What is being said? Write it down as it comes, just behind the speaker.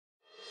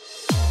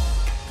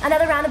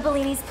Another round of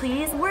Bellinis,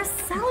 please. We're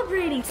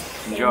celebrating.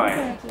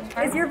 Enjoy.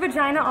 Is your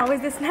vagina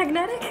always this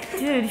magnetic?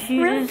 Dude,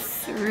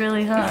 she's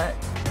really hot.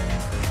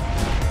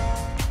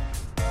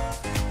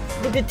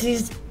 Look at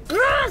these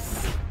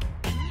gross!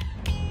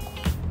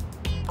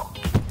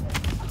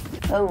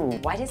 Oh,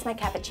 why does my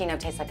cappuccino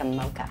taste like a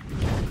mocha?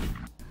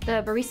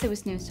 The barista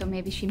was new, so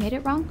maybe she made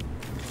it wrong.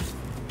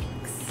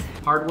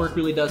 Hard work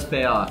really does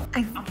pay off.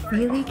 I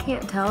really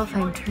can't tell if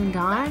I'm turned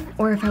on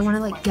or if I want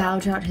to like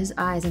gouge out his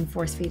eyes and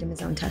force feed him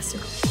his own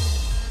testicles.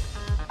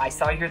 I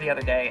saw you here the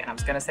other day and I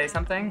was gonna say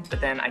something, but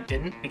then I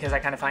didn't because I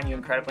kind of find you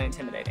incredibly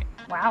intimidating.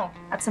 Wow,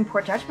 that's some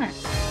poor judgment.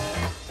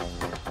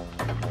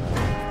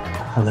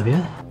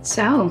 Olivia?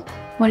 So,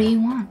 what do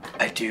you want?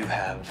 I do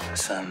have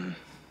some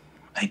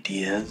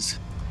ideas.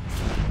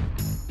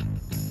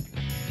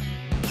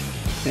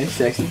 Hey,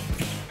 sexy.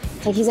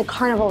 It's like he's a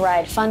carnival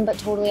ride, fun but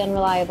totally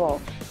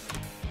unreliable.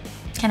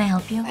 Can I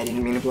help you? I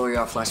didn't mean to blow you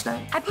off last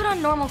night. I put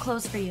on normal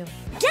clothes for you.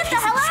 Get the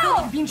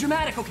hell out! Being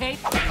dramatic, okay?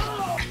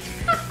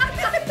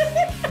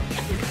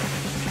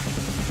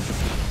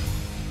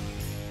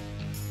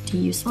 Do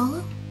you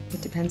swallow?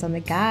 It depends on the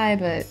guy,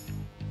 but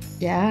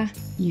yeah.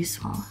 You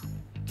swallow.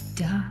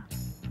 Duh.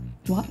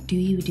 What do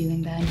you do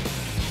in bed?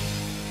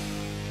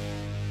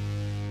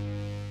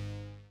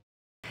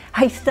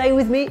 Hey, stay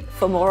with me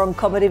for more on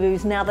comedy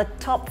movies. Now, the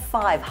top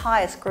 5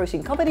 highest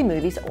grossing comedy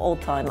movies of all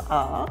time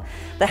are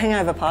The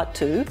Hangover Part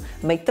 2,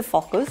 Meet the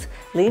Fockers,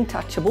 The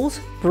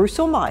Intouchables, Bruce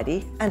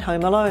Almighty, and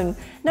Home Alone.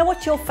 Now,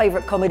 what's your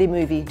favourite comedy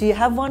movie? Do you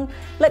have one?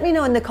 Let me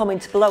know in the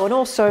comments below. And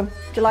also, do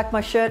you like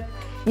my shirt?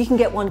 You can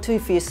get one too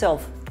for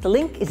yourself. The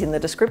link is in the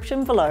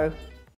description below.